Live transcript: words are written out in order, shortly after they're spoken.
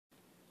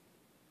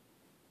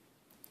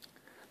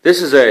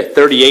This is a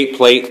 38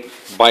 plate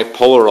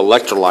bipolar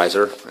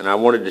electrolyzer, and I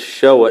wanted to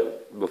show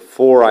it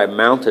before I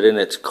mount it in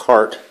its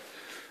cart.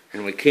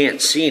 And we can't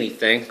see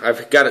anything.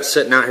 I've got it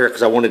sitting out here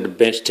because I wanted to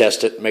bench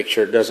test it, make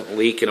sure it doesn't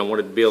leak, and I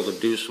wanted to be able to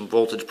do some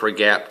voltage per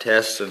gap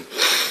tests. And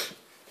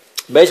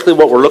basically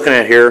what we're looking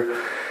at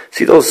here,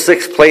 see those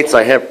 6 plates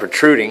I have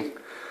protruding?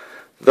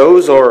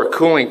 Those are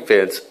cooling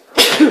fins.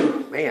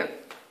 Man,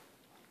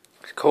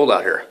 it's cold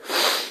out here.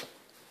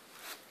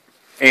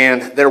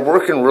 And they're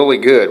working really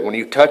good. When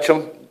you touch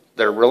them,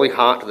 they're really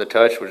hot to the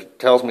touch, which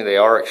tells me they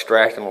are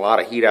extracting a lot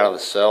of heat out of the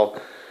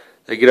cell.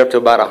 They get up to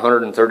about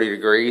 130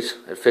 degrees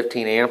at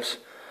 15 amps.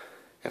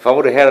 If I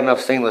would have had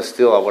enough stainless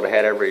steel, I would have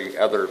had every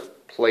other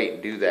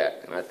plate do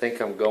that. And I think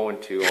I'm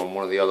going to on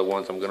one of the other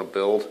ones I'm going to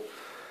build.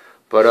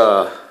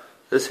 But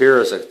this here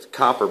is a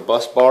copper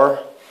bus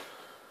bar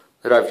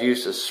that I've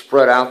used to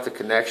spread out the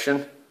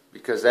connection,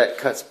 because that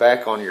cuts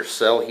back on your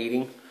cell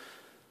heating.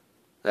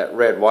 That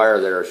red wire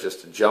there is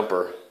just a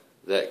jumper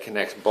that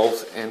connects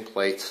both end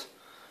plates.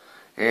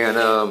 And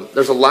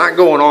there's a lot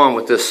going on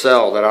with this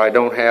cell that I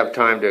don't have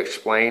time to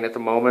explain at the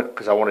moment,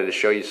 because I wanted to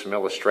show you some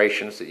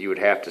illustrations that you would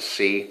have to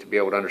see to be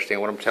able to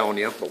understand what I'm telling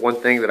you. But one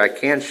thing that I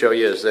can show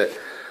you is that,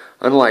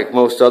 unlike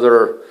most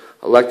other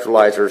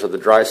electrolyzers of the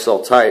dry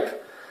cell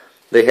type,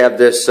 they have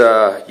this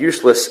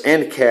useless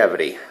end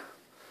cavity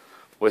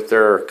with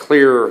their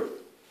clear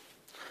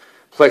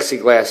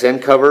plexiglass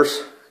end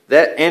covers.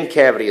 That end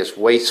cavity is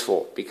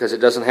wasteful because it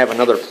doesn't have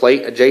another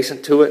plate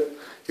adjacent to it.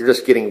 You're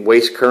just getting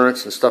waste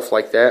currents and stuff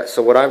like that.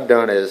 So what I've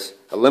done is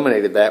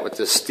eliminated that with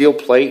this steel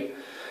plate.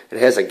 It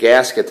has a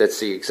gasket that's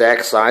the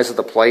exact size of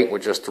the plate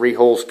with just 3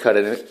 holes cut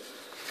in it.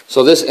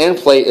 So this end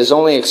plate is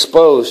only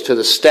exposed to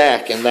the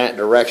stack in that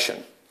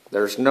direction.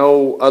 There's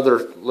no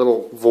other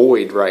little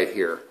void right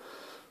here.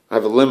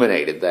 I've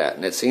eliminated that,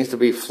 and it seems to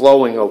be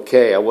flowing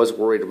okay. I was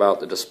worried about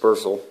the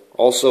dispersal.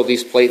 Also,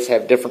 these plates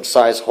have different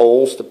size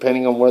holes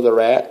depending on where they're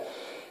at.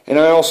 And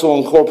I also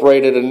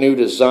incorporated a new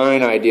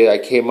design idea I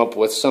came up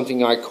with,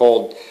 something I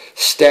called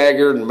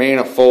Staggered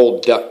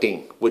Manifold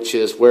Ducting, which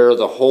is where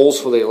the holes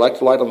for the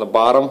electrolyte on the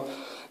bottom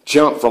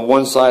jump from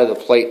one side of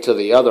the plate to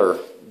the other,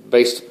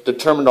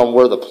 determined on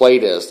where the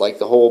plate is. Like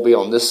the hole will be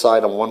on this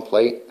side on one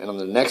plate, and on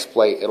the next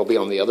plate it'll be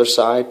on the other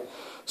side,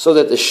 so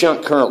that the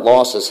shunt current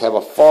losses have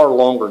a far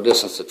longer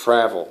distance to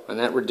travel, and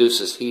that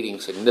reduces heating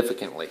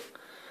significantly.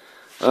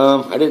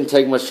 I didn't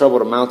take much trouble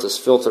to mount this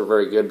filter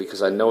very good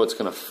because I know it's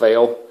going to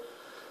fail.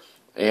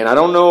 And I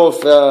don't know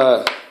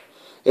if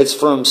it's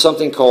from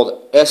something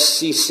called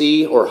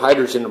SCC or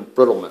hydrogen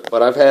embrittlement,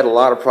 but I've had a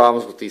lot of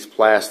problems with these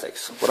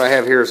plastics. What I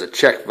have here is a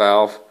check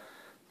valve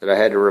that I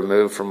had to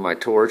remove from my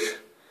torch.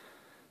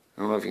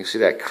 I don't know if you can see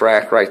that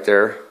crack right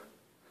there.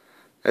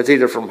 That's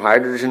either from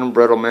hydrogen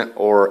embrittlement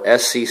or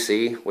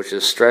SCC, which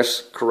is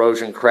stress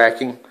corrosion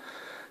cracking.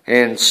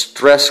 And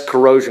stress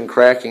corrosion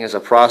cracking is a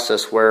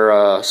process where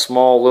a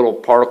small little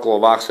particle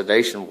of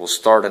oxidation will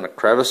start in a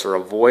crevice or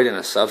a void in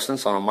a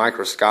substance on a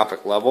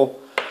microscopic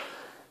level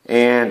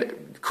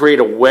and create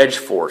a wedge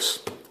force,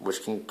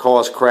 which can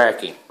cause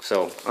cracking.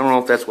 So I don't know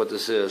if that's what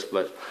this is,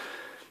 but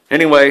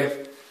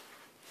anyway,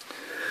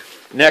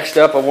 next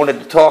up I wanted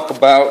to talk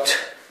about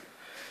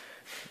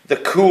the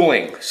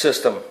cooling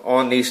system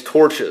on these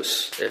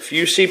torches. If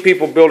you see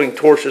people building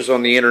torches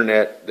on the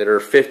internet that are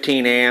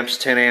 15 amps,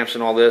 10 amps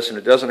and all this, and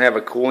it doesn't have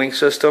a cooling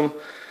system,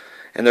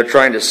 and they're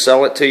trying to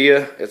sell it to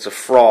you, it's a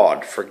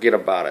fraud. Forget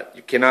about it.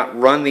 You cannot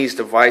run these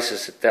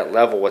devices at that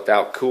level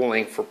without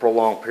cooling for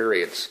prolonged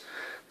periods.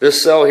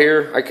 This cell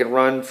here I can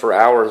run for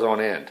hours on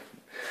end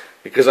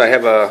because I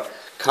have a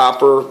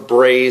copper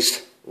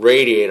brazed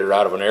radiator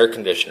out of an air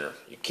conditioner.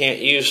 You can't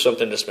use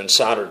something that's been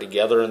soldered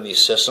together in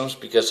these systems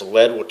because the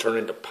lead will turn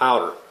into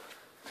powder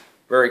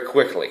very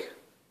quickly.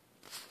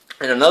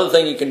 And another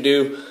thing you can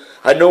do,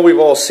 I know we've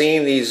all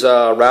seen these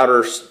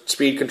router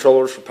speed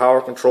controllers for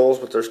power controls,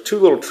 but there's 2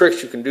 little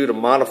tricks you can do to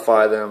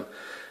modify them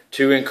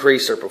to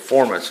increase their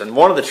performance. And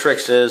one of the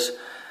tricks is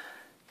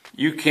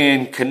you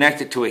can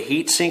connect it to a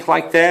heat sink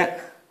like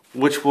that,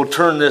 which will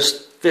turn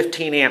this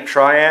 15 amp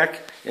triac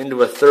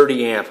into a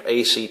 30 amp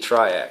AC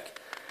triac.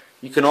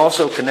 You can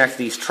also connect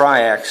these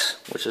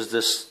triacs, which is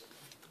this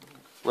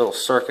little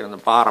circuit in the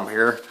bottom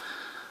here.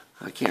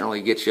 I can't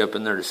really get you up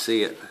in there to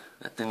see it.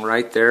 That thing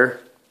right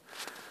there.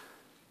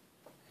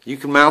 You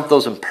can mount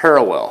those in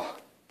parallel.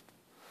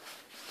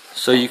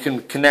 So you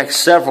can connect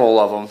several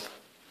of them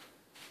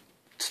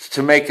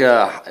to make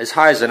as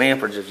high as an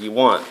amperage if you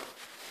want.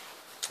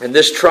 And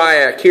this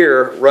triac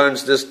here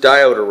runs this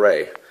diode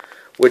array,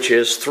 which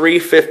is 3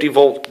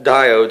 50-volt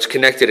diodes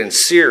connected in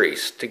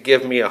series to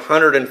give me a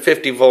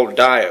 150-volt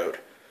diode,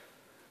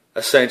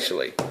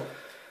 essentially.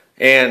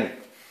 And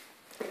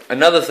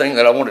another thing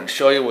that I wanted to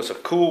show you was a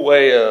cool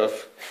way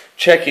of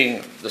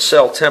checking the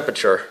cell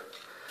temperature.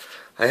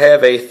 I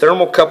have a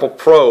Thermocouple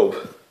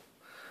Probe,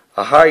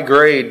 a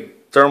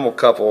high-grade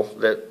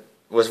thermocouple that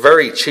was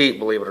very cheap,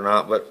 believe it or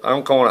not, but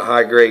I'm calling it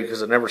high-grade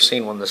because I've never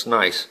seen one this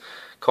nice.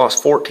 It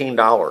cost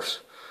 $14.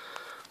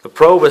 The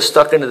probe is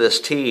stuck into this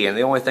T, and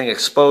the only thing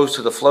exposed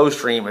to the flow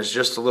stream is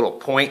just a little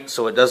point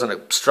so it doesn't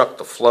obstruct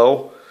the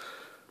flow.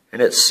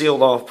 and it's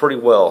sealed off pretty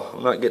well.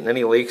 I'm not getting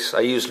any leaks.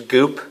 I used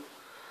goop,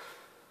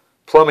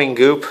 plumbing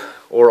goop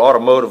or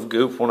automotive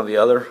goop, one or the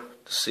other,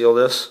 to seal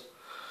this.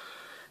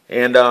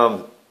 And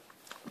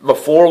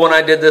before, when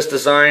I did this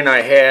design,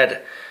 I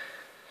had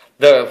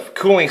the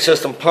cooling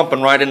system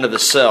pumping right into the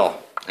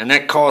cell, and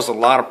that caused a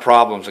lot of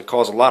problems. It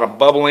caused a lot of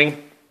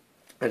bubbling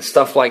and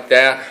stuff like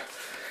that.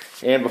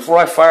 And before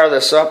I fire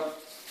this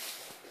up,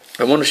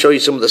 I want to show you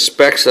some of the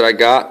specs that I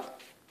got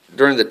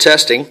during the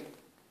testing.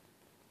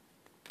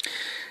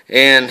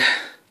 And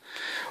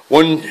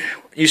when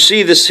you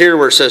see this here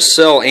where it says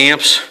cell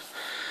amps,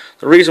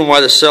 the reason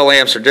why the cell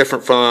amps are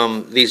different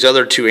from these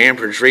other two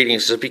amperage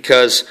readings is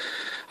because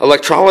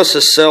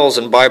electrolysis cells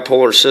in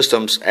bipolar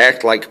systems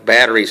act like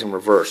batteries in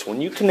reverse.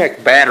 When you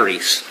connect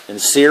batteries in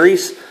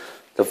series,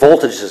 the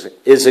voltage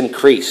is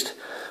increased.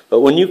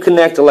 But when you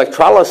connect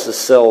electrolysis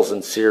cells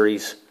in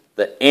series,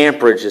 the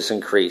amperage is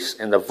increased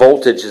and the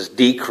voltage is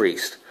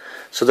decreased.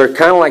 So they're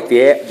kind of like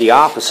the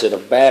opposite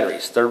of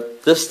batteries.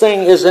 This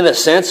thing is, in a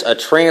sense, a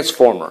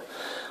transformer,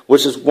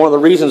 which is one of the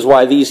reasons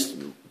why these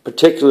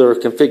particular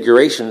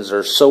configurations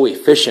are so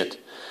efficient.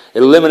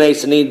 It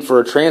eliminates the need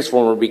for a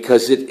transformer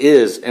because it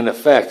is, in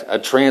effect, a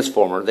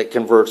transformer that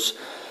converts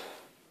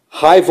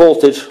high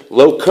voltage,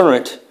 low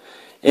current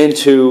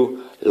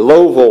into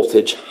low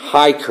voltage,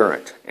 high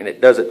current. And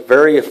it does it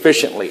very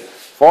efficiently,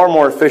 far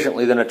more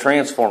efficiently than a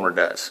transformer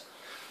does.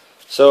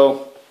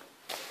 So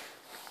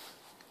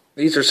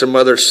these are some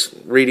other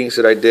readings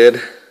that I did.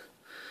 As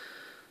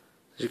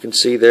you can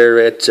see there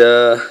at,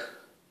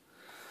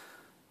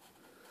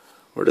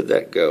 where did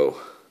that go?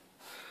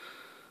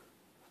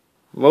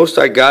 Most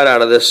I got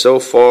out of this so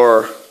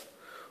far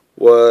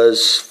was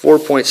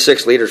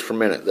 4.6 liters per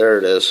minute. There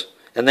it is.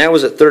 And that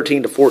was at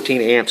 13 to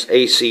 14 amps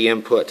AC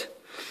input.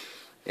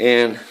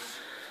 And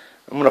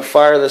I'm going to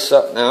fire this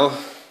up now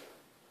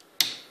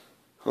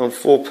on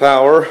full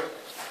power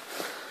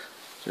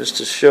just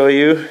to show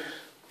you.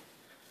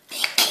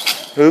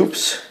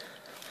 Oops.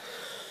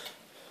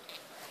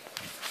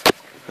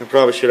 I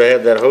probably should have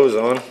had that hose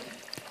on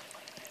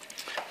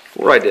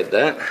before I did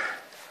that.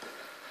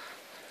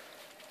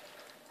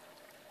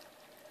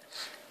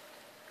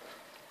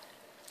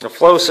 The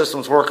flow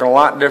system's working a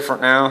lot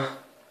different now.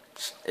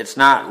 It's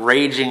not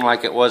raging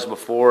like it was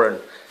before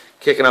and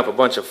kicking up a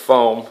bunch of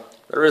foam.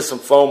 There is some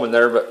foam in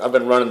there, but I've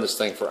been running this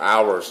thing for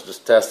hours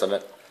just testing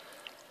it.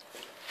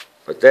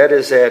 But that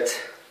is at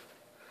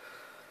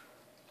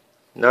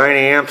 9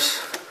 amps,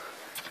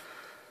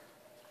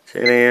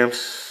 10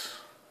 amps.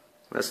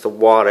 That's the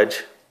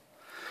wattage.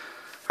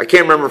 I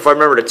can't remember if I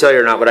remember to tell you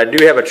or not, but I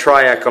do have a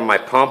triac on my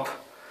pump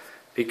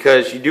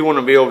because you do want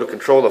to be able to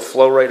control the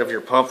flow rate of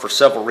your pump for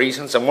several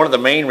reasons. And one of the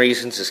main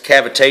reasons is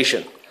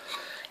cavitation.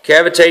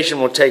 Cavitation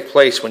will take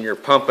place when you're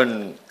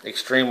pumping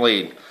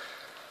extremely,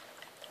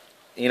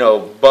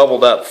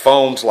 bubbled up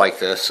foams like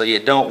this. So you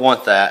don't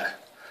want that.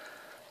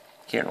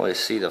 Can't really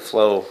see the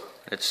flow.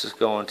 It's just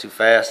going too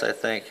fast, I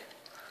think.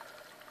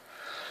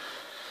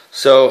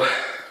 So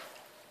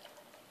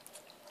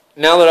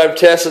now that I've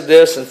tested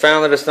this and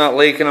found that it's not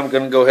leaking, I'm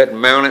going to go ahead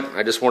and mount it.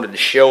 I just wanted to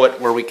show it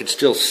where we could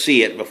still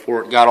see it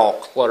before it got all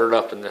cluttered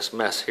up in this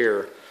mess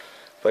here.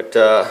 But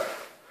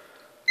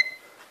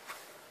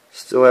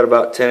still at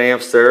about 10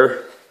 amps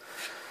there.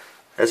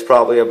 That's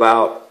probably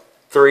about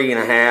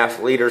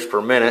 3.5 liters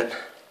per minute.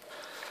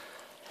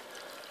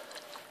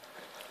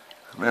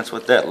 And that's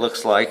what that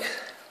looks like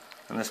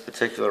in this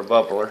particular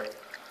bubbler.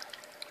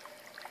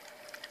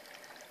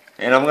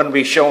 And I'm going to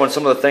be showing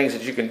some of the things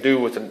that you can do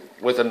with an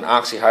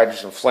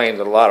oxyhydrogen flame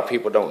that a lot of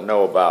people don't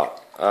know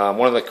about.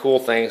 One of the cool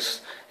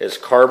things is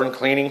carbon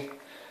cleaning.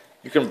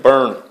 You can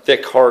burn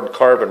thick, hard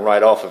carbon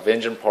right off of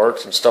engine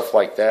parts and stuff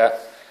like that.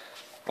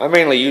 I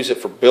mainly use it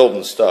for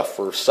building stuff,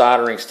 for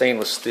soldering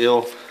stainless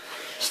steel,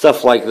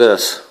 stuff like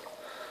this.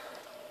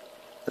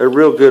 They're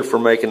real good for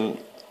making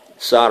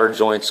solder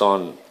joints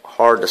on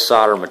hard to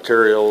solder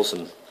materials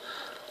and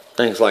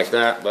things like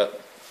that.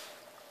 But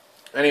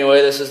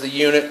anyway, this is the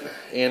unit,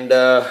 and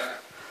I'm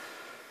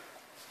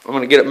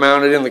going to get it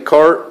mounted in the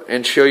cart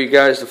and show you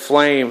guys the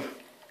flame.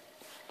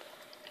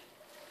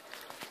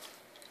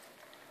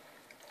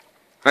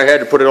 I had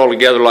to put it all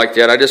together like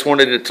that. I just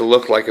wanted it to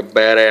look like a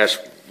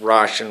badass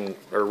Russian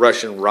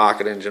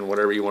rocket engine,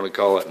 whatever you want to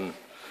call it, and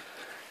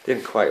it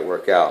didn't quite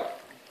work out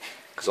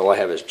because all I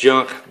have is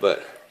junk,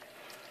 but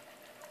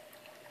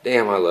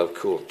damn, I love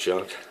cool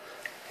junk.